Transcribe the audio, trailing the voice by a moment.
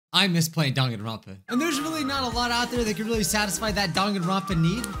I miss playing Danganronpa. And there's really not a lot out there that could really satisfy that Danganronpa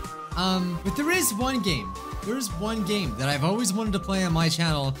need. But there is one game. There's one game that I've always wanted to play on my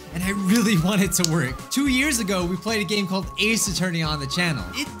channel, and I really want it to work. 2 years ago, we played a game called Ace Attorney on the channel.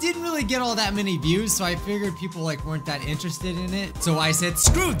 It didn't really get all that many views, so I figured people weren't that interested in it. So I said,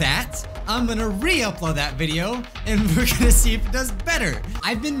 screw that. I'm gonna re-upload that video, and we're gonna see if it does better.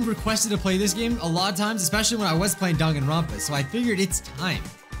 I've been requested to play this game a lot of times, especially when I was playing Danganronpa, so I figured it's time.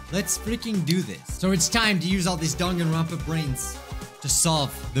 Let's freaking do this. So it's time to use all these Danganronpa brains to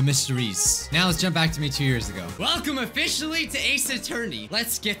solve the mysteries. Now let's jump back to me 2 years ago. Welcome officially to Ace Attorney.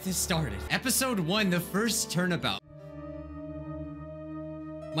 Let's get this started. Episode 1, the first turnabout.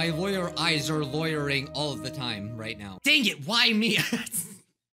 My lawyer eyes are lawyering all of the time right now. Dang it, why me?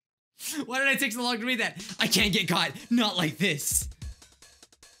 Why did I take so long to read that? I can't get caught, not like this.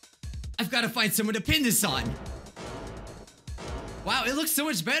 I've got to find someone to pin this on. Wow, it looks so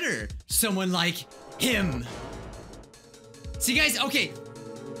much better. Someone like him. See guys, okay,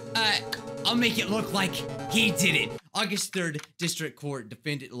 I'll make it look like he did it. August 3rd, District Court,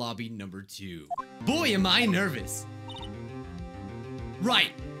 Defendant Lobby number 2. Boy, am I nervous.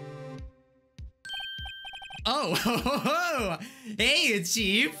 Right. Oh, ho, ho, ho. Hey,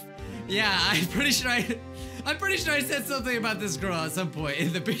 Chief. Yeah, I'm pretty sure I said something about this girl at some point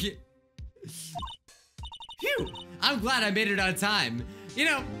in the beginning. Phew, I'm glad I made it on time. You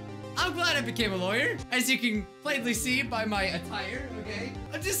know, I'm glad I became a lawyer, as you can plainly see by my attire, okay?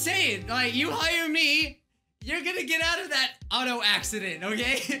 I'm just saying, like, you hire me, you're gonna get out of that auto accident,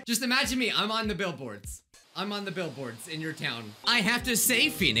 okay? Just imagine me, I'm on the billboards. I'm on the billboards in your town. I have to say,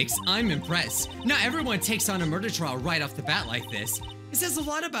 Phoenix, I'm impressed. Not everyone takes on a murder trial right off the bat like this. It says a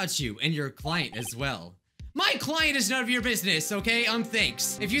lot about you and your client as well. My client is none of your business, okay?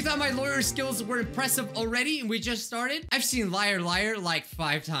 Thanks. If you thought my lawyer skills were impressive already and we just started, I've seen Liar Liar like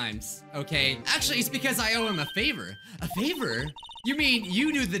 5 times, okay? Actually, it's because I owe him a favor. A favor? You mean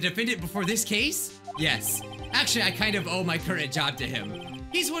you knew the defendant before this case? Yes. Actually, I kind of owe my current job to him.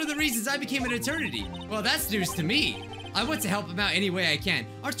 He's one of the reasons I became an attorney. Well, that's news to me. I want to help him out any way I can.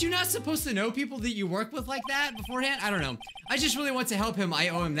 Aren't you not supposed to know people that you work with like that beforehand? I don't know. I just really want to help him. I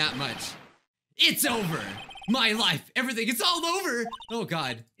owe him that much. It's over. My life, everything, it's all over. Oh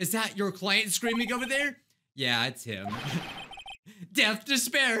God, is that your client screaming over there? Yeah, it's him. Death,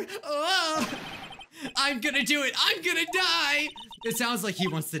 despair. Oh, I'm gonna do it. I'm gonna die. It sounds like he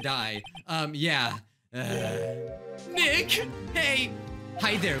wants to die. Yeah. Nick, hey.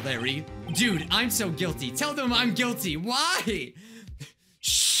 Hi there, Larry. Dude, I'm so guilty. Tell them I'm guilty. Why?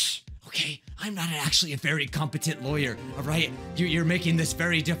 Shh. Okay, I'm not actually a very competent lawyer, all right? You're making this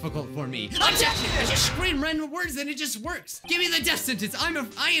very difficult for me. Objection! I just scream random words and it just works. Give me the death sentence.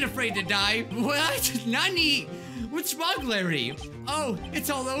 I ain't afraid to die. What? Nani? What's wrong, Larry? Oh, it's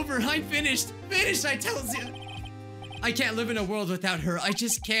all over. I'm finished. Finished, I tells you. I can't live in a world without her. I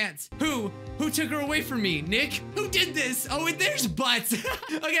just can't. Who? Who took her away from me? Nick? Who did this? Oh, and there's Butts.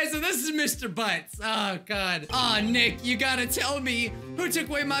 Okay, so this is Mr. Butts. Oh, God. Oh, Nick, you gotta tell me. Who took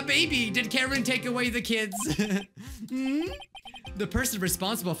away my baby? Did Karen take away the kids? Hmm? The person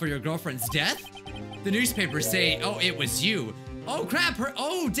responsible for your girlfriend's death? The newspapers say, oh, it was you. Oh, crap.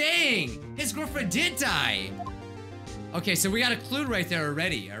 Oh, dang. His girlfriend did die. Okay, so we got a clue right there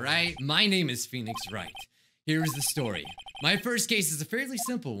already, all right? My name is Phoenix Wright. Here's the story. My first case is a fairly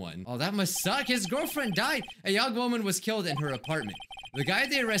simple one. Oh, that must suck. His girlfriend died. A young woman was killed in her apartment. The guy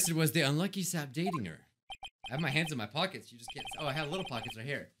they arrested was the unlucky sap dating her. I have my hands in my pockets. You just can't. Oh, I have little pockets right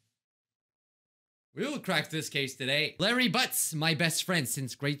here. We'll crack this case today. Larry Butts, my best friend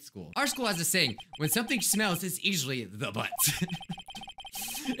since grade school. Our school has a saying, when something smells, it's usually the butts.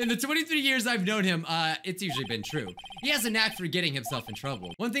 In the 23 years I've known him, it's usually been true. He has a knack for getting himself in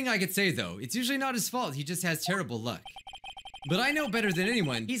trouble. One thing I could say though, it's usually not his fault, he just has terrible luck. But I know better than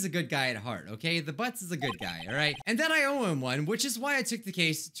anyone, he's a good guy at heart, okay? The Butts is a good guy, alright? And that I owe him one, which is why I took the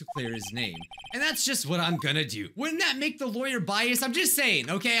case to clear his name. And that's just what I'm gonna do. Wouldn't that make the lawyer biased? I'm just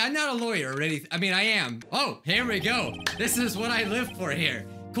saying, okay? I'm not a lawyer or anything. I mean, I am. Oh, here we go. This is what I live for here.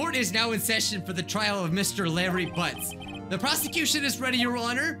 Court is now in session for the trial of Mr. Larry Butts. The prosecution is ready, Your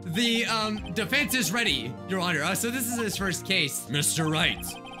Honor. The, defense is ready, Your Honor. So this is his first case. Mr. Wright,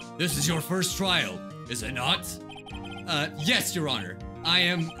 this is your first trial, is it not? Yes, Your Honor. I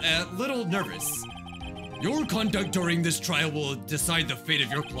am a little nervous. Your conduct during this trial will decide the fate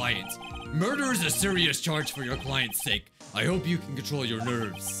of your client. Murder is a serious charge for your client's sake. I hope you can control your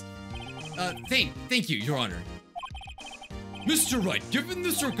nerves. Thank you, Your Honor. Mr. Wright, given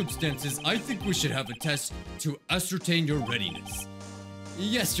the circumstances, I think we should have a test to ascertain your readiness.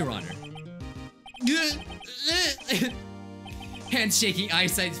 Yes, Your Honor. Hands shaking,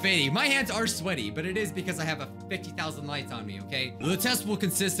 eyesight fading. My hands are sweaty, but it is because I have a 50,000 lights on me, okay? The test will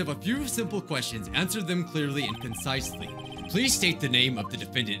consist of a few simple questions. Answer them clearly and concisely. Please state the name of the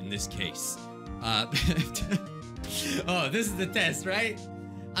defendant in this case. Oh, this is the test, right?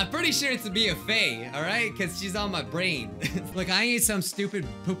 I'm pretty sure it's to be a Faye, alright? Because she's on my brain. Look, I ain't some stupid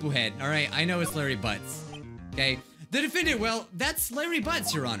poo-poo head, alright? I know it's Larry Butts, okay? The defendant, well, that's Larry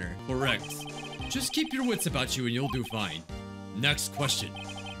Butts, Your Honor. Correct. Just keep your wits about you and you'll do fine. Next question.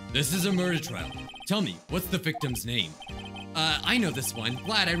 This is a murder trial. Tell me, what's the victim's name? I know this one.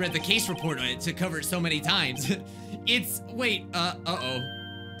 Glad I read the case report on it to cover it so many times. It's, wait, uh-oh.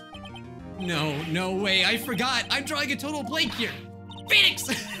 No way, I forgot. I'm drawing a total blank here. Phoenix!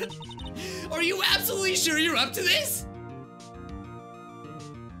 Are you absolutely sure you're up to this?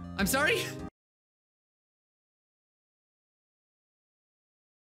 I'm sorry?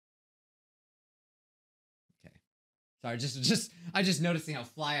 Sorry, I'm just noticing how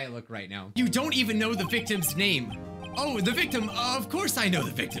fly I look right now. You don't even know the victim's name. Oh, the victim, of course I know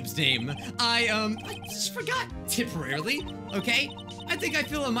the victim's name. I just forgot temporarily, okay? I think I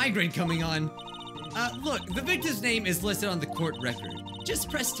feel a migraine coming on. Look, the victim's name is listed on the court record.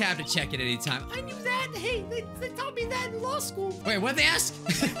 Just press tab to check it at any time. I knew that, hey, they taught me that in law school. Wait, what'd they ask?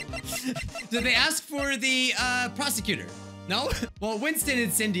 Did they ask for the, prosecutor? No? Well, Winston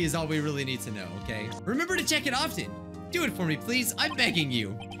and Cindy is all we really need to know, okay? Remember to check it often. Do it for me, please. I'm begging you.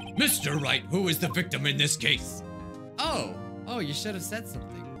 Mr. Wright, who is the victim in this case? Oh, you should have said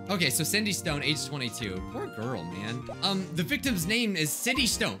something. Okay, so Cindy Stone, age 22. Poor girl, man. The victim's name is Cindy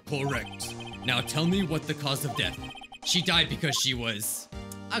Stone. Correct. Now tell me what the cause of death. She died because she was...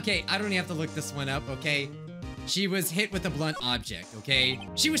 Okay, I don't even have to look this one up, okay? She was hit with a blunt object, okay?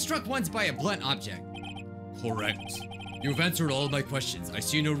 She was struck once by a blunt object. Correct. You've answered all my questions. I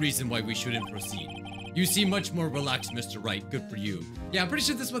see no reason why we shouldn't proceed. You seem much more relaxed, Mr. Wright. Good for you. Yeah, I'm pretty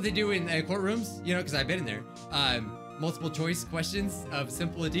sure this is what they do in courtrooms, you know, because I've been in there. Multiple choice questions of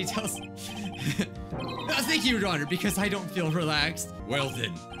simple details. Thank you, Your Honor, because I don't feel relaxed. Well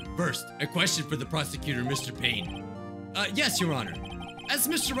then, first, a question for the prosecutor, Mr. Payne. Yes, Your Honor. As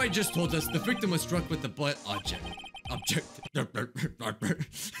Mr. Wright just told us, the victim was struck with the blunt object.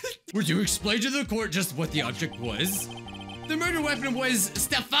 Would you explain to the court just what the object was? The murder weapon was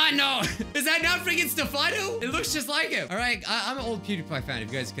Stefano! Is that not freaking Stefano? It looks just like him. All right, I'm an old PewDiePie fan,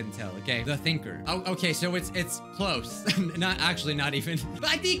 if you guys couldn't tell, okay? The Thinker. Oh, okay, so it's close. not even. But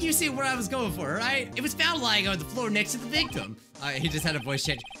I think you see where I was going for, right? It was found lying on the floor next to the victim. He just had a voice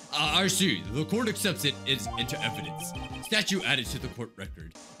change. I see. The court accepts it is into evidence. Statute added to the court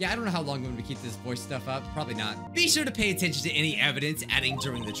record. Yeah, I don't know how long I'm going to keep this voice stuff up. Probably not. Be sure to pay attention to any evidence adding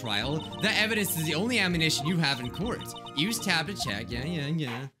during the trial. That evidence is the only ammunition you have in court. Use tab to check.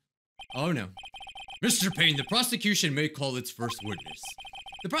 Yeah. Oh, no. Mr. Payne, the prosecution may call its first witness.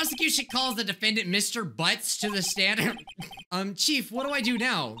 The prosecution calls the defendant Mr. Butts to the stand. Chief, what do I do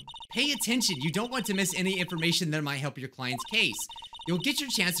now? Pay attention. You don't want to miss any information that might help your client's case. You'll get your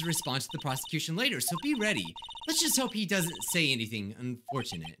chance to respond to the prosecution later, so be ready. Let's just hope he doesn't say anything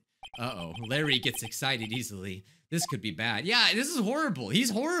unfortunate. Uh-oh, Larry gets excited easily. This could be bad. Yeah, this is horrible. He's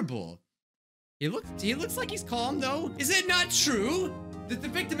horrible. He looks like he's calm, though. Is it not true that the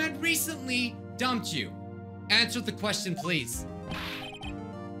victim had recently dumped you? Answer the question, please.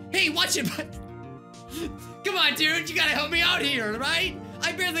 Hey, watch it, but... Come on, dude, you gotta help me out here, right?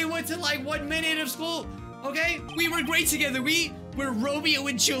 I barely went to like 1 minute of school, okay? We were great together. We were Romeo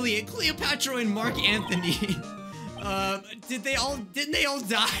and Juliet, Cleopatra and Mark Anthony. Didn't they all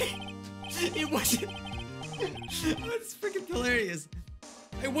die? It wasn't... That's freaking hilarious.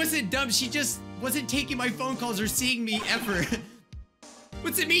 It wasn't dumb, she just wasn't taking my phone calls or seeing me ever.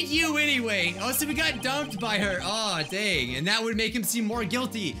 What's it mean to you anyway? Oh, so we got dumped by her. Oh, dang. And that would make him seem more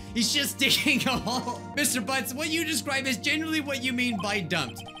guilty. He's just digging a hole. Mr. Butts, what you describe is generally what you mean by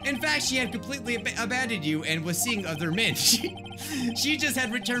dumped. In fact, she had completely abandoned you and was seeing other men. She just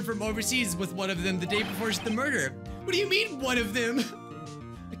had returned from overseas with one of them the day before the murder. What do you mean, one of them?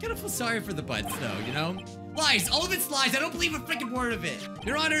 I kind of feel sorry for the Butts, though, you know? Lies! All of it's lies! I don't believe a freaking word of it!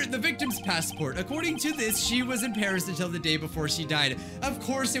 Your Honor, the victim's passport. According to this, she was in Paris until the day before she died. Of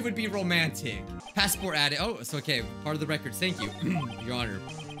course it would be romantic. Passport added. Oh, it's okay. Part of the records. Thank you, Your Honor.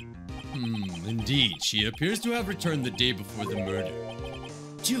 Indeed. She appears to have returned the day before the murder.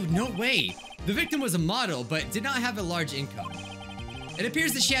 Dude, no way! The victim was a model, but did not have a large income. It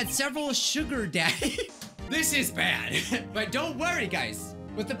appears that she had several sugar daddies. This is bad. But don't worry, guys.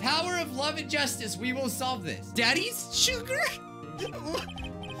 With the power of love and justice, we will solve this. Daddy's sugar?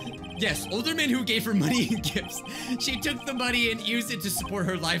 Yes, older men who gave her money and gifts. She took the money and used it to support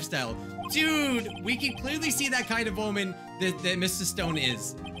her lifestyle. Dude, we can clearly see that kind of woman that Mr. Stone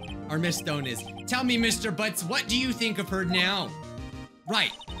is. Or Miss Stone is. Tell me, Mr. Butts, what do you think of her now?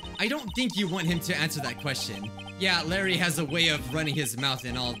 Right. I don't think you want him to answer that question. Yeah, Larry has a way of running his mouth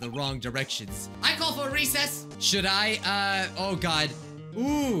in all the wrong directions. I call for a recess. Should I? Oh God.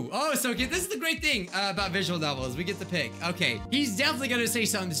 Ooh. Oh, so okay, this is the great thing about visual novels. We get to pick. Okay. He's definitely gonna say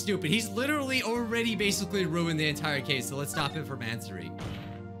something stupid. He's literally already basically ruined the entire case, so let's stop him from answering.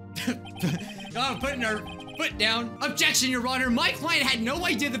 Oh, putting her foot down. Objection, Your Honor. My client had no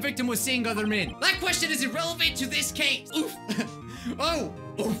idea the victim was seeing other men. That question is irrelevant to this case. Oof. Oh,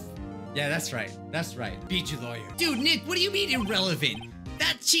 oof. Yeah, that's right. That's right. Bijuu lawyer. Dude, Nick, what do you mean irrelevant?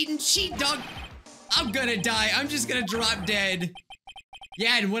 That cheating sheepdog. I'm gonna die. I'm just gonna drop dead.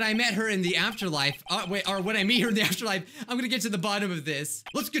 Yeah, and when I met her in the afterlife, when I meet her in the afterlife, I'm gonna get to the bottom of this.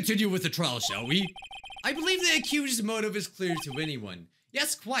 Let's continue with the trial, shall we? I believe the accused's motive is clear to anyone.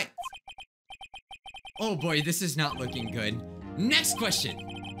 Yes, quite. Oh boy, this is not looking good. Next question.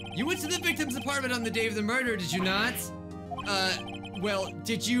 You went to the victim's apartment on the day of the murder, did you not? Well,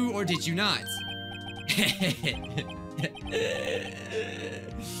 did you or did you not?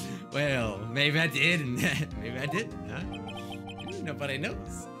 Well, maybe I did and maybe I didn't, huh? Nobody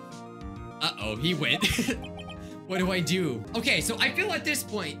knows. Uh-oh, he went. What do I do? Okay, so I feel at this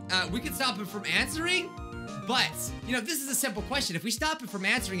point, we can stop him from answering, but, you know, this is a simple question. If we stop him from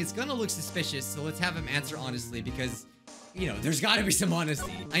answering, it's gonna look suspicious, so let's have him answer honestly because, you know, there's gotta be some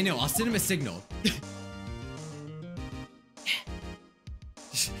honesty. I know, I'll send him a signal.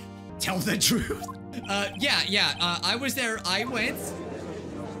 Tell the truth. I was there, I went.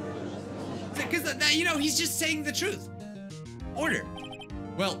 Because, you know, he's just saying the truth. Order.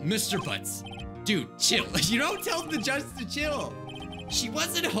 Well, Mr. Butts, dude, chill. You don't tell the judge to chill. She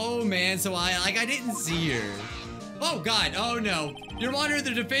wasn't home, man, so I didn't see her. Oh, God, oh, no. Your Honor,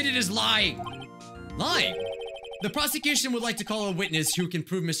 the defendant is lying. Lying? The prosecution would like to call a witness who can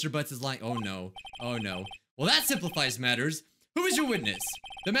prove Mr. Butts is lying. Oh, no. Oh, no. Well, that simplifies matters. Who is your witness?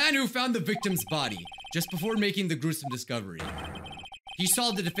 The man who found the victim's body just before making the gruesome discovery. He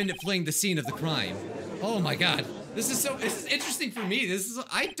saw the defendant fleeing the scene of the crime. Oh my God. This is interesting for me.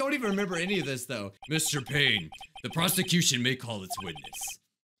 I don't even remember any of this though. Mr. Payne, the prosecution may call its witness.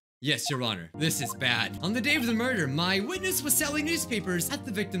 Yes, Your Honor. This is bad. On the day of the murder, my witness was selling newspapers at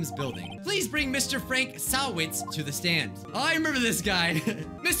the victim's building. Please bring Mr. Frank Sawitz to the stand. Oh, I remember this guy.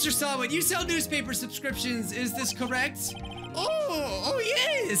 Mr. Sawitz, you sell newspaper subscriptions, is this correct? Oh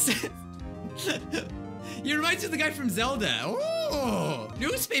yes! You remind me of the guy from Zelda. Oh,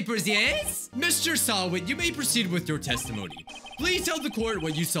 newspapers, yes? Mr. Sawit, you may proceed with your testimony. Please tell the court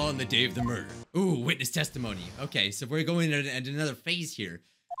what you saw on the day of the murder. Ooh, witness testimony. Okay, so we're going at another phase here.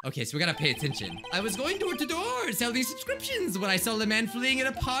 Okay, so we gotta pay attention. I was going door to door selling subscriptions when I saw the man fleeing an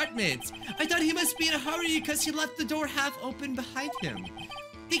apartment. I thought he must be in a hurry because he left the door half open behind him.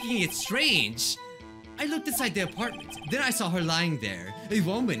 Thinking it's strange, I looked inside the apartment. Then I saw her lying there. A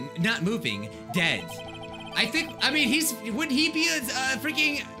woman, not moving, dead. Wouldn't he be a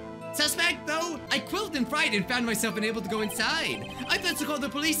freaking suspect though? I quilled in fright and found myself unable to go inside. I thought to call the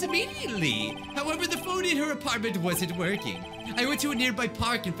police immediately. However, the phone in her apartment wasn't working. I went to a nearby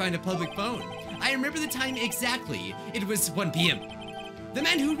park and found a public phone. I remember the time exactly. It was 1 p.m. The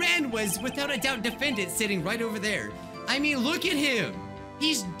man who ran was, without a doubt, defendant sitting right over there. I mean, look at him.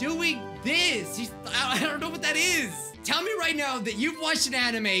 He's doing this. I don't know what that is. Tell me right now that you've watched an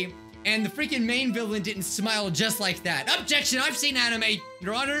anime and the freaking main villain didn't smile just like that. Objection, I've seen anime,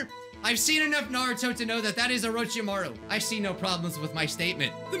 Your Honor. I've seen enough Naruto to know that that is Orochimaru. I see no problems with my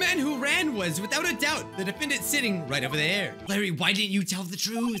statement. The man who ran was, without a doubt, the defendant sitting right over there. Larry, why didn't you tell the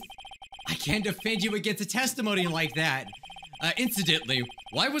truth? I can't defend you against a testimony like that. Incidentally,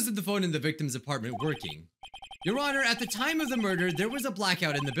 why wasn't the phone in the victim's apartment working? Your Honor, at the time of the murder, there was a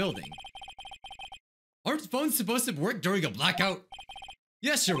blackout in the building. Aren't phones supposed to work during a blackout?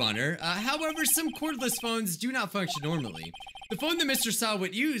 Yes, Your Honor. However, some cordless phones do not function normally. The phone that Mr.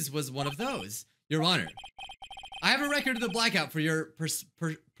 Sawit used was one of those. Your Honor, I have a record of the blackout for your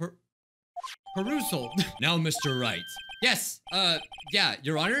perusal. Now, Mr. Wright. Yes, yeah,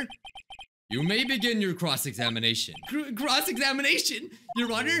 Your Honor. You may begin your cross-examination. Cross-examination?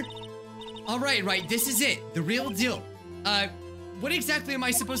 Your Honor? All right, right, this is it. The real deal. What exactly am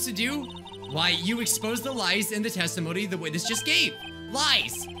I supposed to do? Why, you exposed the lies in the testimony the witness just gave.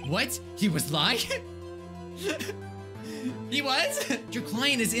 Lies! What? He was lying? He was? Your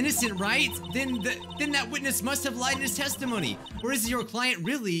client is innocent, right? Then that witness must have lied in his testimony. Or is your client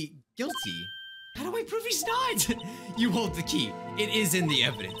really guilty? How do I prove he's not? You hold the key. It is in the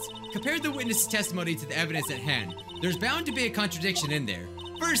evidence. Compare the witness's testimony to the evidence at hand. There's bound to be a contradiction in there.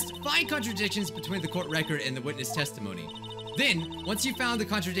 First, find contradictions between the court record and the witness testimony. Then, once you found the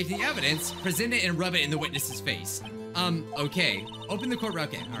contradicting evidence, present it and rub it in the witness's face. Okay. Open the court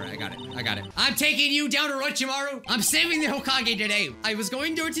record. Okay, all right, I got it. I'm taking you down to Orochimaru. I'm saving the Hokage today. I was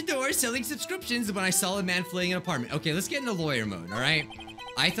going door to door selling subscriptions when I saw a man fleeing an apartment. Okay, let's get into lawyer mode, all right?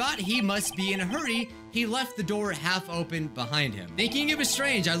 I thought he must be in a hurry. He left the door half open behind him. Thinking it was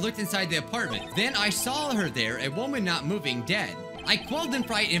strange, I looked inside the apartment. Then I saw her there, a woman not moving, dead. I quelled in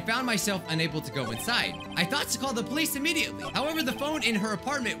fright and found myself unable to go inside. I thought to call the police immediately. However, the phone in her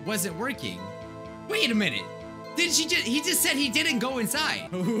apartment wasn't working. Wait a minute. He just said he didn't go inside.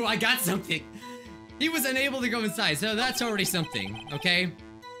 Ooh, I got something. He was unable to go inside, so that's already something, okay?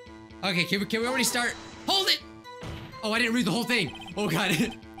 Okay, can we already start? Hold it! Oh, I didn't read the whole thing. Oh,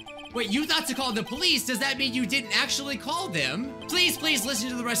 God. Wait, you thought to call the police? Does that mean you didn't actually call them? Please listen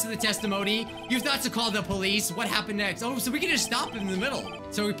to the rest of the testimony. You thought to call the police. What happened next? Oh, so we can just stop in the middle.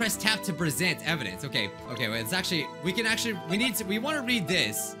 So we press tap to present evidence. Okay, wait, it's actually, we want to read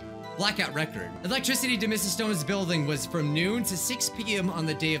this. Blackout record. Electricity to Mrs. Stone's building was from noon to 6 p.m. on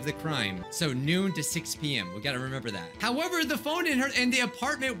the day of the crime. So noon to 6 p.m. We gotta remember that. However, the phone in the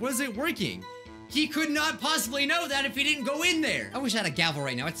apartment wasn't working. He could not possibly know that if he didn't go in there. I wish I had a gavel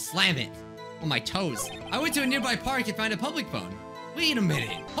right now. I'd slam it on my toes. I went to a nearby park and found a public phone. Wait a minute.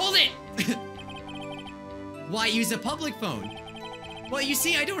 Hold it! Why use a public phone? Well, you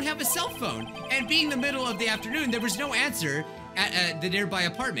see, I don't have a cell phone. And being the middle of the afternoon, there was no answer at the nearby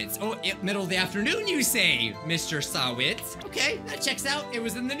apartments. Oh, middle of the afternoon, you say, Mr. Sawitz. Okay, that checks out. It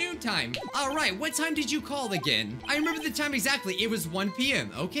was in the noon time. All right, what time did you call again? I remember the time exactly. It was 1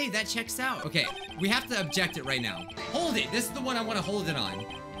 p.m. Okay, that checks out. Okay, we have to object it right now. Hold it. This is the one I want to hold it on.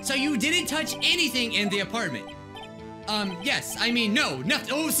 So you didn't touch anything in the apartment? Yes. I mean, no,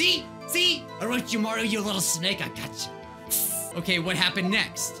 nothing. Oh, see? Orochimaru, you little snake, I got you. Okay, what happened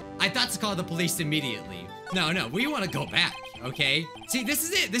next? I thought to call the police immediately. No, we want to go back, okay? See, this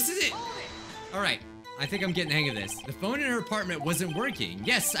is it. All right, I think I'm getting the hang of this. The phone in her apartment wasn't working.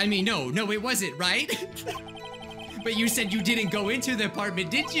 Yes, I mean, no, it wasn't, right? But you said you didn't go into the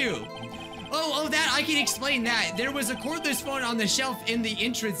apartment, did you? Oh, that, I can explain that. There was a cordless phone on the shelf in the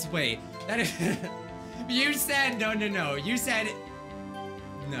entranceway. That is, you said, no, you said,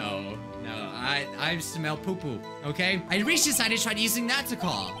 no, I smell poo-poo, okay? I reached inside and tried using that to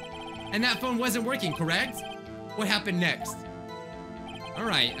call. And that phone wasn't working, correct? What happened next? All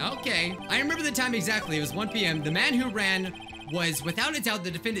right, okay. I remember the time exactly. It was 1 p.m. The man who ran was, without a doubt,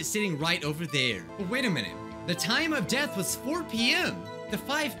 the defendant sitting right over there. But wait a minute. The time of death was 4 p.m. to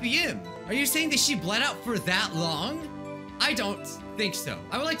 5 p.m. Are you saying that she bled out for that long? I don't think so.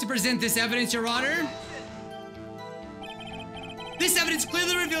 I would like to present this evidence, Your Honor. This evidence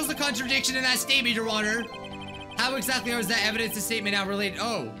clearly reveals the contradiction in that statement, Your Honor. How exactly is that evidence and statement now related?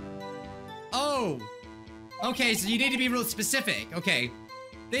 Oh. Okay, so you need to be real specific. Okay.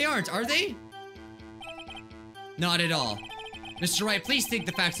 They aren't, are they? Not at all. Mr. Wright, please think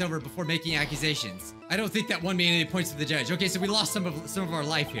the facts over before making accusations. I don't think that won me any points to the judge. Okay, so we lost some of our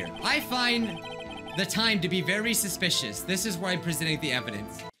life here. I find the time to be very suspicious. This is where I'm presenting the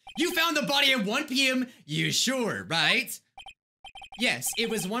evidence. You found the body at 1 p.m.? You sure, right? Yes, it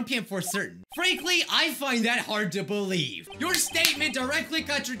was 1 p.m. for certain. Frankly, I find that hard to believe. Your statement directly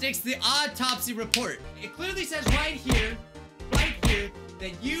contradicts the autopsy report. It clearly says right here,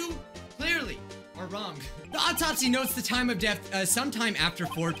 that you clearly are wrong. The autopsy notes the time of death sometime after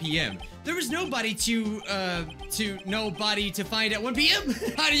 4 p.m. There was nobody to find at 1 p.m.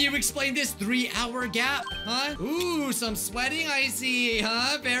 How do you explain this 3-hour gap, huh? Ooh, some sweating I see,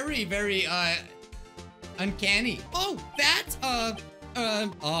 huh? Very, very, uncanny. Oh,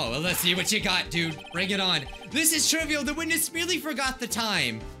 well, let's see what you got, dude. Bring it on. This is trivial. The witness merely forgot the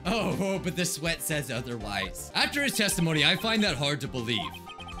time. Oh, but the sweat says otherwise. After his testimony, I find that hard to believe.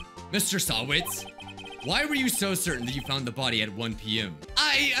 Mr. Sawitz, why were you so certain that you found the body at 1 p.m.?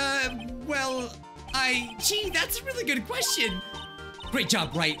 Gee, that's a really good question. Great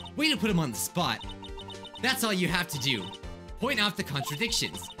job, Wright. Way to put him on the spot. That's all you have to do. Point out the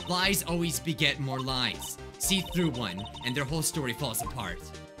contradictions. Lies always beget more lies. See through one, and their whole story falls apart.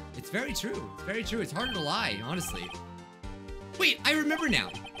 It's very true. It's very true. It's harder to lie, honestly. Wait, I remember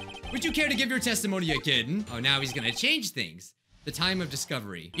now. Would you care to give your testimony again? Oh, now he's gonna change things. The time of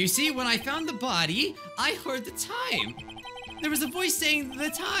discovery. You see, when I found the body, I heard the time. There was a voice saying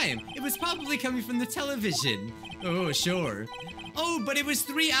the time. It was probably coming from the television. Oh, sure. Oh, but it was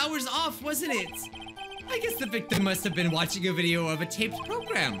 3 hours off, wasn't it? I guess the victim must have been watching a video of a taped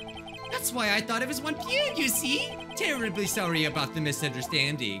program. That's why I thought it was 1 p.m., you see? Terribly sorry about the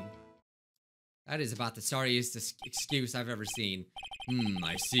misunderstanding. That is about the sorriest excuse I've ever seen.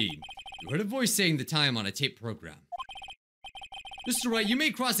 I see. You heard a voice saying the time on a tape program. Mr. Wright, you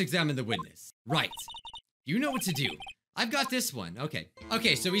may cross-examine the witness. Right. You know what to do. I've got this one. Okay.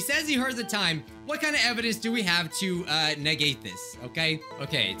 Okay, so he says he heard the time. What kind of evidence do we have to negate this? Okay?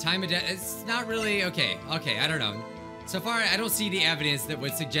 Okay, time of death. It's not really... Okay, I don't know. So far, I don't see the evidence that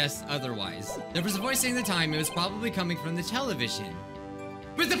would suggest otherwise. There was a voice saying the time. It was probably coming from the television.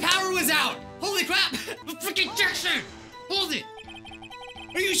 But the power was out! Holy crap! The freaking Jackson! Hold it!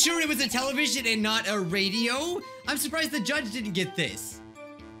 Are you sure it was a television and not a radio? I'm surprised the judge didn't get this.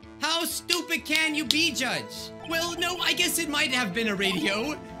 How stupid can you be, Judge? Well, no, I guess it might have been a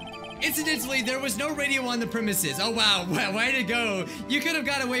radio. Incidentally, there was no radio on the premises. Oh, wow, way to go. You could have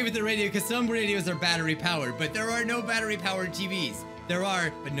got away with the radio because some radios are battery powered, but there are no battery powered TVs. There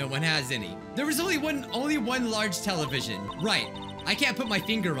are, but no one has any. There was only one large television. Right, I can't put my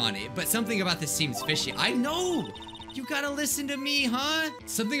finger on it, but something about this seems fishy. I know. You gotta listen to me, huh?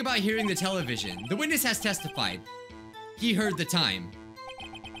 Something about hearing the television. The witness has testified. He heard the time.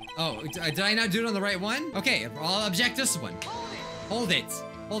 Oh, did I not do it on the right one? Okay, I'll object this one. Hold it.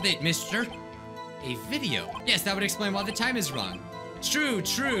 Hold it, mister. A video. Yes, that would explain why the time is wrong. True.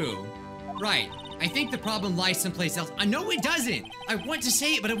 Right. I think the problem lies someplace else. No, it doesn't. I want to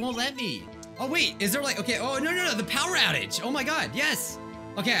say it, but it won't let me. Oh, wait. Is there like... Okay. Oh, no. The power outage. Oh, my God. Yes.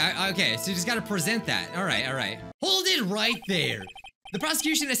 Okay, okay. So you just gotta present that. All right. Hold it right there. The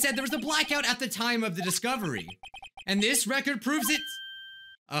prosecution has said there was a blackout at the time of the discovery. And this record proves it.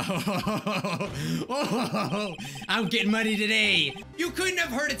 Oh, I'm getting money today. You couldn't have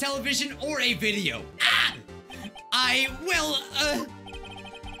heard a television or a video.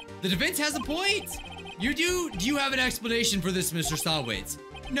 The defense has a point. You do? Do you have an explanation for this, Mr. Sawitz?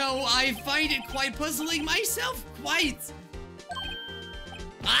 No, I find it quite puzzling myself, quite.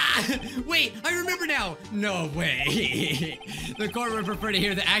 Wait, I remember now. No way. The court would prefer to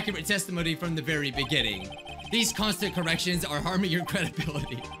hear the accurate testimony from the very beginning. These constant corrections are harming your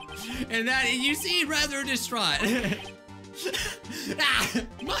credibility. And that you seem rather distraught.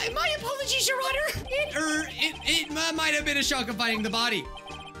 My apologies, Your Honor. It might have been a shock of finding the body.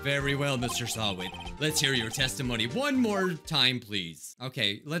 Very well, Mr. Sawit. Let's hear your testimony one more time, please.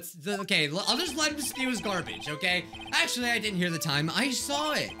 Okay, I'll just let him spew his garbage, okay? Actually, I didn't hear the time. I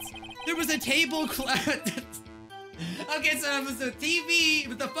saw it. There was a table Okay, so it was the TV,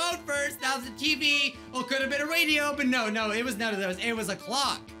 with the phone first, now it's the TV. Oh, could have been a radio, but no, it was none of those. It was a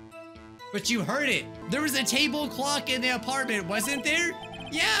clock. But you heard it. There was a table clock in the apartment, wasn't there?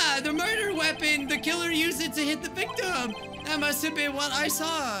 Yeah, the murder weapon. The killer used it to hit the victim. That must have been what I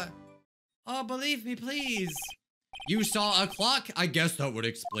saw. Oh, believe me, please. You saw a clock? I guess that would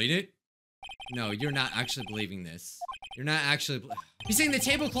explain it. No, you're not actually believing this. You're not actually... You're saying the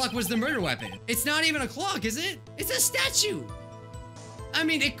table clock was the murder weapon. It's not even a clock, is it? It's a statue. I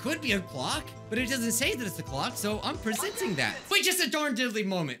mean, it could be a clock, but it doesn't say that it's a clock, so I'm presenting that. Wait just a darn diddly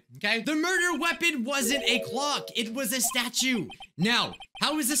moment, okay? The murder weapon wasn't a clock. It was a statue. Now,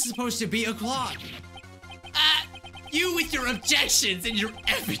 how is this supposed to be a clock? You with your objections and your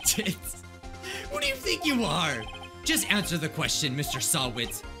evidence. Who do you think you are? Just answer the question, Mr.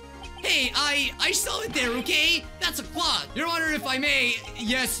 Sawitz. Hey, I saw it there, okay? That's a clock. Your Honor, if I may.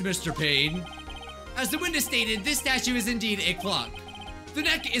 Yes, Mr. Payne. As the witness stated, this statue is indeed a clock. The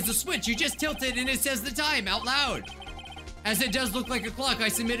neck is a switch. You just tilt it and it says the time out loud. As it does look like a clock, I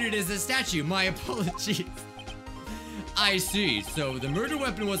submitted it as a statue. My apologies. I see. So the murder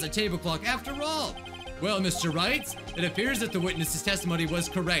weapon was a table clock after all. Well, Mr. Wright, it appears that the witness's testimony was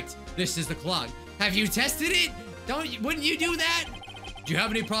correct. This is the clock. Have you tested it? Wouldn't you do that? Do you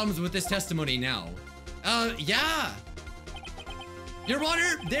have any problems with this testimony now? Yeah. Your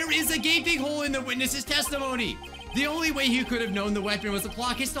Honor, there is a gaping hole in the witness's testimony. The only way he could have known the weapon was a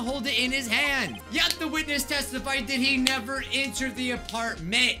clock is to hold it in his hand. Yet the witness testified that he never entered the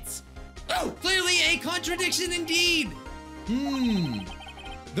apartment. Oh, clearly a contradiction indeed.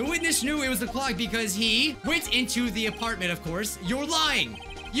 The witness knew it was a clock because he went into the apartment, of course. You're lying.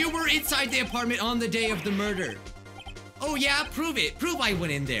 You were inside the apartment on the day of the murder. Oh yeah, prove it. Prove I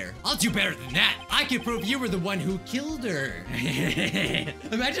went in there. I'll do better than that. I can prove you were the one who killed her.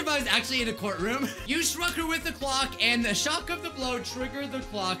 Imagine if I was actually in a courtroom. You struck her with the clock and the shock of the blow triggered the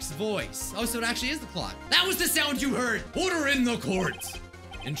clock's voice. Oh, so it actually is the clock. That was the sound you heard. Order in the court.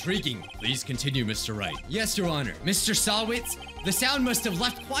 Intriguing. Please continue, Mr. Wright. Yes, Your Honor. Mr. Sawitz, the sound must have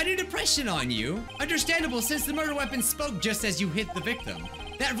left quite an impression on you. Understandable since the murder weapon spoke just as you hit the victim.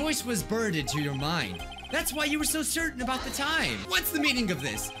 That voice was burned into your mind. That's why you were so certain about the time. What's the meaning of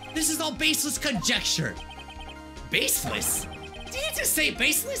this? This is all baseless conjecture. Baseless? Did you just say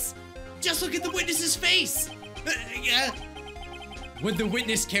baseless? Just look at the witness's face. Would the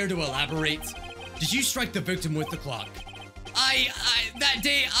witness care to elaborate? Did you strike the victim with the clock? That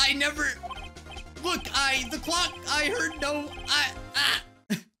day, I never... Look, the clock, I heard no...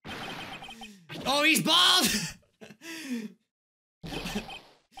 Oh, he's bald!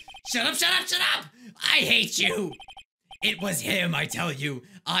 Shut up, shut up, shut up! I hate you! It was him, I tell you.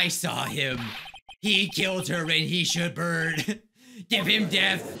 I saw him. He killed her and he should burn. Give him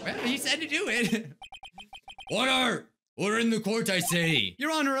death. Well, he said to do it. Order! Order in the court, I say.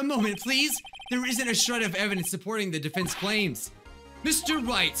 Your Honor, a moment, please. There isn't a shred of evidence supporting the defense claims. Mr.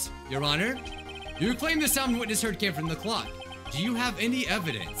 Wright, Your Honor, you claim the sound witness heard came from the clock. Do you have any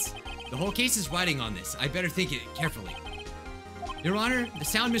evidence? The whole case is riding on this. I better think it carefully. Your Honor, the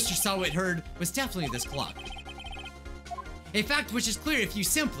sound Mr. Sawit heard was definitely this clock. A fact which is clear if you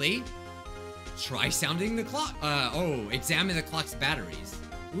simply try sounding the clock. Examine the clock's batteries.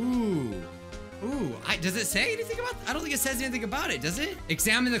 Ooh. Does it say anything about I don't think it says anything about it, does it?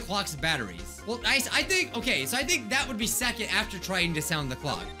 Examine the clock's batteries. Well, I think, okay, so I think that would be second after trying to sound the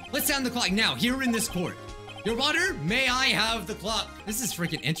clock. Let's sound the clock now, here in this court. Your Honor, may I have the clock? This is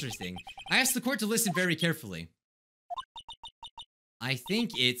freaking interesting. I asked the court to listen very carefully. I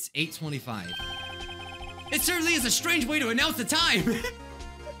think it's 8:25. It certainly is a strange way to announce the time.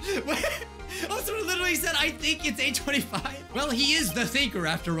 Also, it literally said, I think it's 8:25. Well, he is the thinker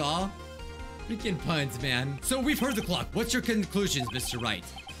after all. Freaking puns, man. So we've heard the clock. What's your conclusions, Mr. Wright?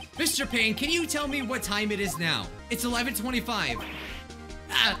 Mr. Payne, can you tell me what time it is now? It's 11:25.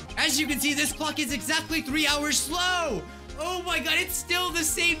 As you can see, this clock is exactly 3 hours slow. Oh my god, it's still the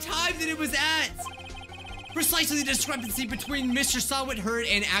same time that it was at. Precisely the discrepancy between Mr. Sawit heard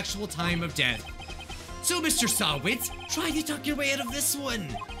and actual time of death. So, Mr. Sawit, try to talk your way out of this one.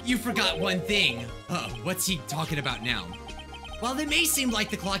 You forgot one thing. What's he talking about now? While it may seem like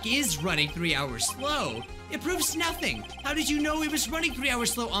the clock is running 3 hours slow, it proves nothing. How did you know it was running 3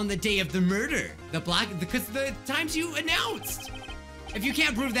 hours slow on the day of the murder? Because the times you announced. If you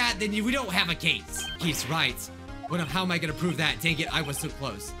can't prove that, then we don't have a case. He's right. How am I gonna prove that? Dang it, I was so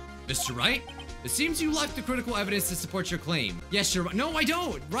close. Mr. Wright, it seems you lack the critical evidence to support your claim. Yes, you're right. No, I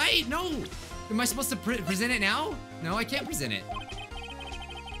don't. Right? No. Am I supposed to present it now? No, I can't present it.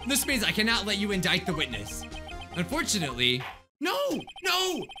 This means I cannot let you indict the witness. Unfortunately, no.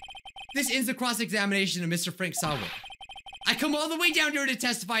 This ends the cross-examination of Mr. Frank Sawit. I come all the way down here to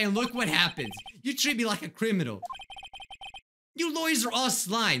testify and look what happens. You treat me like a criminal. You lawyers are all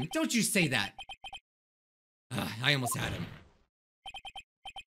slime. Don't you say that. I almost had him.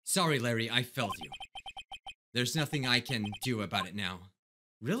 Sorry, Larry, I failed you. There's nothing I can do about it now.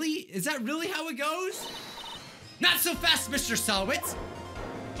 Really? Is that really how it goes? Not so fast, Mr. Sawit!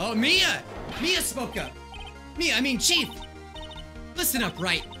 Oh, Mia! Mia spoke up! Chief! Listen up,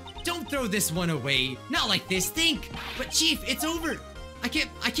 Wright. Don't throw this one away. Not like this, think! But Chief, it's over! I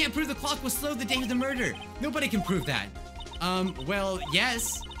can't prove the clock was slow the day of the murder. Nobody can prove that. Well,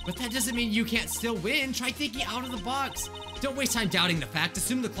 yes. But that doesn't mean you can't still win. Try thinking out of the box. Don't waste time doubting the fact.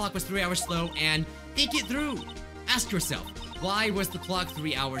 Assume the clock was 3 hours slow and think it through. Ask yourself, why was the clock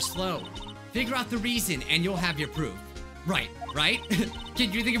 3 hours slow? Figure out the reason and you'll have your proof. Right?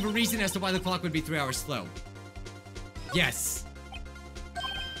 Can you think of a reason as to why the clock would be 3 hours slow? Yes.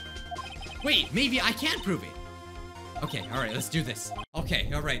 Wait, maybe I can prove it. Okay, alright, let's do this.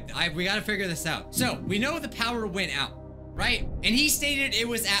 Okay, alright, we gotta figure this out. So, we know the power went out, right? And he stated it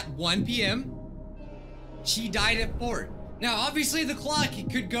was at 1 p.m. She died at 4. Now, obviously the clock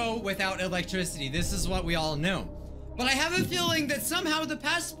could go without electricity. This is what we all know. But I have a feeling that somehow the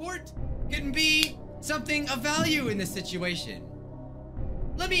passport can be something of value in this situation.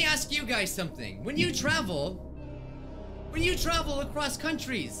 Let me ask you guys something. When you travel across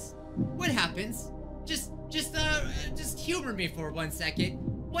countries, what happens? Just humor me for 1 second.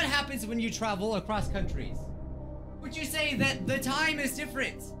 What happens when you travel across countries? Would you say that the time is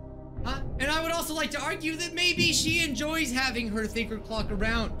different? Huh? And I would also like to argue that maybe she enjoys having her thinker clock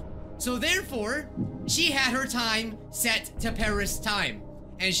around. So therefore, she had her time set to Paris time.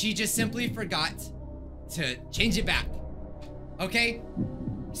 And she just simply forgot to change it back. Okay?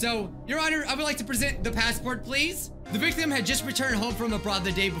 So, Your Honor, I would like to present the passport, please. The victim had just returned home from abroad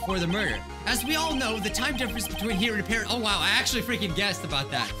the day before the murder. As we all know, the time difference between here and Paris— oh wow, I actually freaking guessed about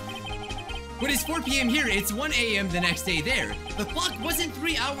that. When it's 4 p.m. here, it's 1 a.m. the next day there. The clock wasn't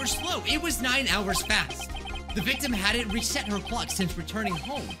 3 hours slow, it was 9 hours fast. The victim hadn't reset her clock since returning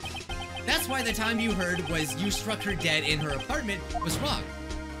home. That's why the time you heard was you struck her dead in her apartment was wrong.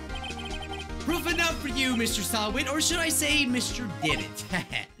 Proof enough for you, Mr. Sawit, or should I say Mr. Did It?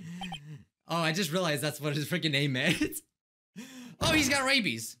 Oh, I just realized that's what his freaking name meant. Oh, he's got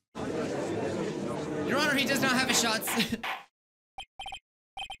rabies. Your Honor, he does not have his shots.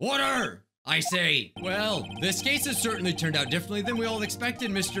 Order! I say. Well, this case has certainly turned out differently than we all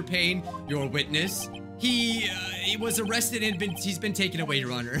expected, Mr. Payne, your witness. He was arrested and he's been taken away,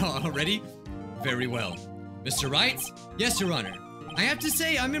 Your Honor, already? Very well. Mr. Wright? Yes, Your Honor. I have to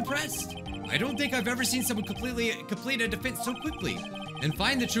say, I'm impressed. I don't think I've ever seen someone complete a defense so quickly and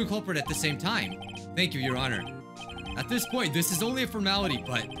find the true culprit at the same time. Thank you, Your Honor. At this point, this is only a formality,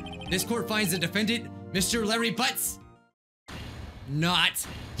 but this court finds the defendant, Mr. Larry Butts, not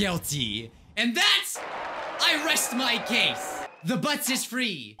guilty. And that's, I rest my case. The Butts is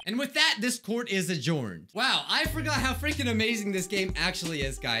free. And with that, this court is adjourned. Wow, I forgot how freaking amazing this game actually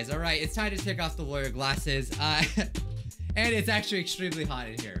is, guys. All right, it's time to take off the lawyer glasses. And it's actually extremely hot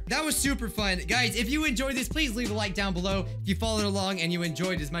in here. That was super fun. Guys, if you enjoyed this, please leave a like down below. If you followed along and you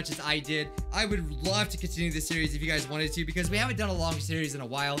enjoyed as much as I did, I would love to continue this series if you guys wanted to, because we haven't done a long series in a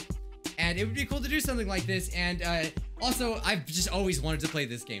while. And it would be cool to do something like this. And also, I've just always wanted to play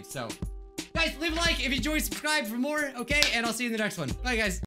this game. So, guys, leave a like if you enjoyed, subscribe for more, okay? And I'll see you in the next one. Bye, guys.